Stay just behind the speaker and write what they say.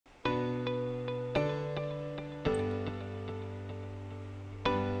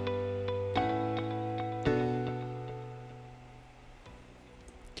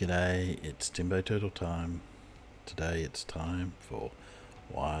G'day, it's Timbo Turtle time. Today it's time for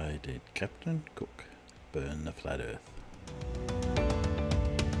Why Did Captain Cook Burn the Flat Earth?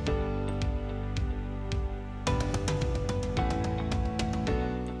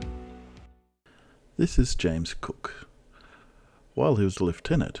 This is James Cook. While he was a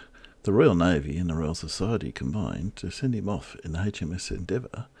lieutenant, the Royal Navy and the Royal Society combined to send him off in the HMS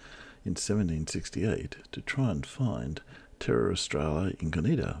Endeavour in 1768 to try and find Terra Australis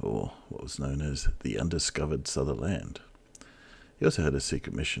Incognita, or what was known as the Undiscovered Southern Land. He also had a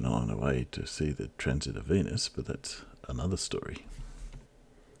secret mission along the way to see the transit of Venus, but that's another story.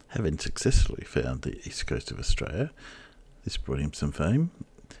 Having successfully found the east coast of Australia, this brought him some fame,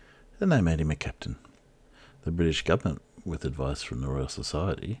 and they made him a captain. The British government, with advice from the Royal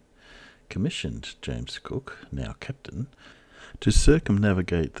Society, commissioned James Cook, now captain, to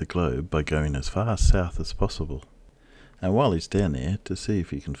circumnavigate the globe by going as far south as possible, and while he's down there, to see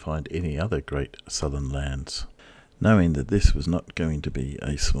if he can find any other great southern lands. Knowing that this was not going to be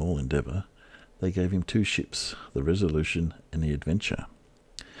a small endeavour, they gave him two ships, the Resolution and the Adventure.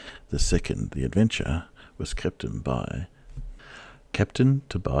 The second, the Adventure, was captained by Captain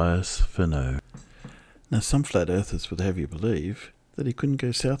Tobias Furneaux. Now, some flat earthers would have you believe that he couldn't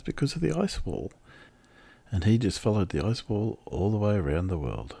go south because of the ice wall, and he just followed the ice wall all the way around the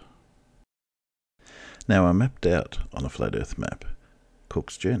world. Now, I mapped out on a flat earth map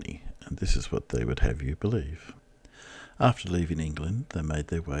Cook's journey, and this is what they would have you believe. After leaving England, they made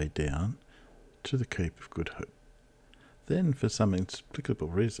their way down to the Cape of Good Hope. Then, for some inexplicable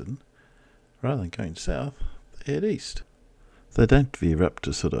reason, rather than going south, they head east. They don't veer up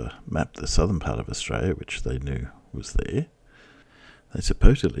to sort of map the southern part of Australia, which they knew was there. They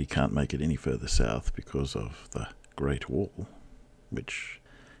supposedly can't make it any further south because of the Great Wall, which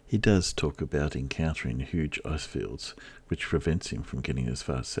he does talk about encountering huge ice fields, which prevents him from getting as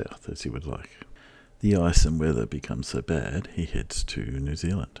far south as he would like. The ice and weather becomes so bad, he heads to New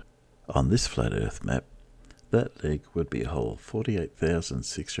Zealand. On this flat earth map, that leg would be a whole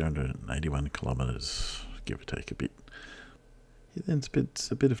 48,681 kilometres, give or take a bit. He then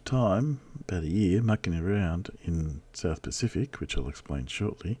spends a bit of time, about a year, mucking around in South Pacific, which I'll explain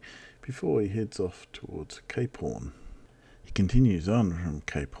shortly, before he heads off towards Cape Horn. He continues on from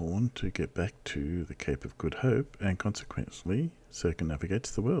Cape Horn to get back to the Cape of Good Hope and consequently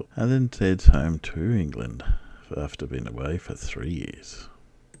circumnavigates the world, and then heads home to England after being away for 3 years.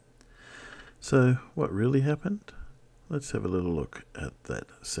 So what really happened? Let's have a little look at that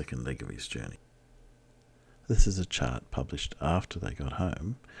second leg of his journey. This is a chart published after they got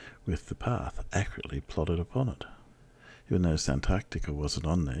home with the path accurately plotted upon it. You'll notice Antarctica wasn't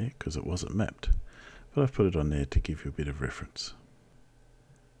on there because it wasn't mapped, but I've put it on there to give you a bit of reference.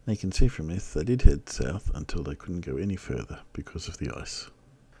 Now you can see from this they did head south until they couldn't go any further because of the ice.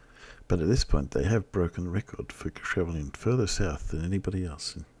 But at this point they have broken the record for travelling further south than anybody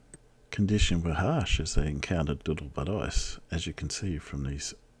else. Conditions were harsh as they encountered little but ice, as you can see from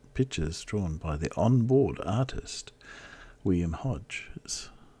these pictures drawn by the on-board artist, William Hodges.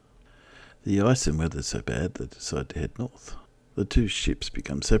 The ice and weather so bad they decide to head north. The two ships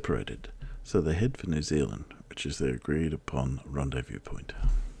become separated, so they head for New Zealand, which is their agreed upon rendezvous point.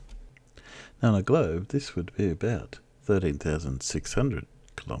 Now on a globe, this would be about 13,600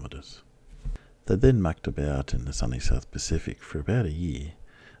 kilometres. They then mucked about in the sunny South Pacific for about a year.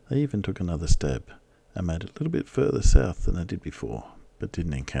 They even took another stab and made it a little bit further south than they did before, but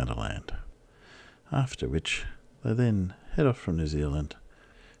didn't encounter land. After which, they then head off from New Zealand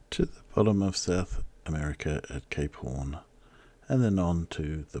to the bottom of South America at Cape Horn, and then on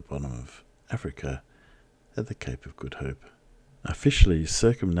to the bottom of Africa at the Cape of Good Hope, officially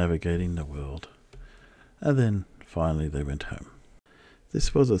circumnavigating the world, and then finally they went home.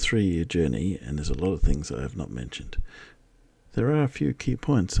 This was a 3-year journey, and there's a lot of things I have not mentioned. There are a few key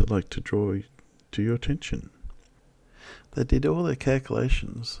points I'd like to draw to your attention. They did all their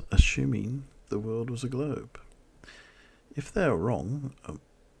calculations assuming the world was a globe. If they were wrong,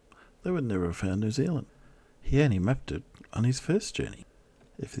 they would never have found New Zealand. He only mapped it on his first journey.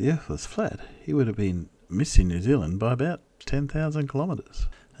 If the Earth was flat, he would have been missing New Zealand by about 10,000 kilometres.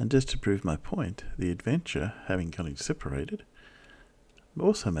 And just to prove my point, the Adventure, having gotten separated,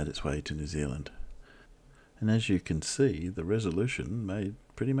 also made its way to New Zealand. And as you can see, the Resolution made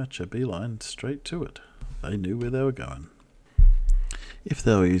pretty much a beeline straight to it. They knew where they were going. If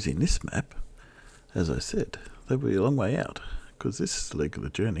they were using this map, as I said, they would be a long way out, because this leg of the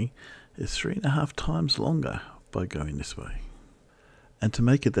journey is 3.5 times longer by going this way. And to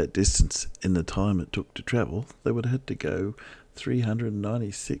make it that distance in the time it took to travel, they would have had to go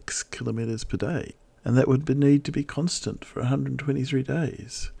 396 kilometres per day. and that would need to be constant for 123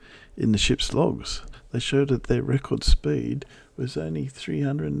 days. In the ship's logs, they showed that their record speed was only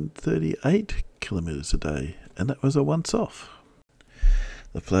 338 kilometres a day, and that was a once-off.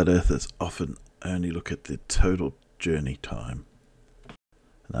 The flat earthers often only look at the total journey time.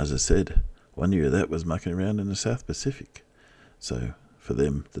 And as I said, 1 year of that was mucking around in the South Pacific. So for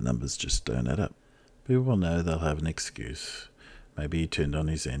them, the numbers just don't add up. People know they'll have an excuse. Maybe he turned on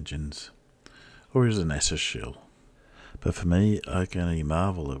his engines, or he's a NASA shill. But for me, I can only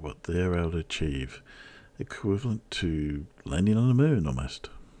marvel at what they're able to achieve, equivalent to landing on the moon almost,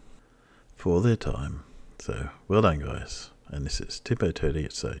 for their time. So well done, guys. And this is Tipo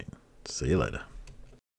 38 saying, see you later.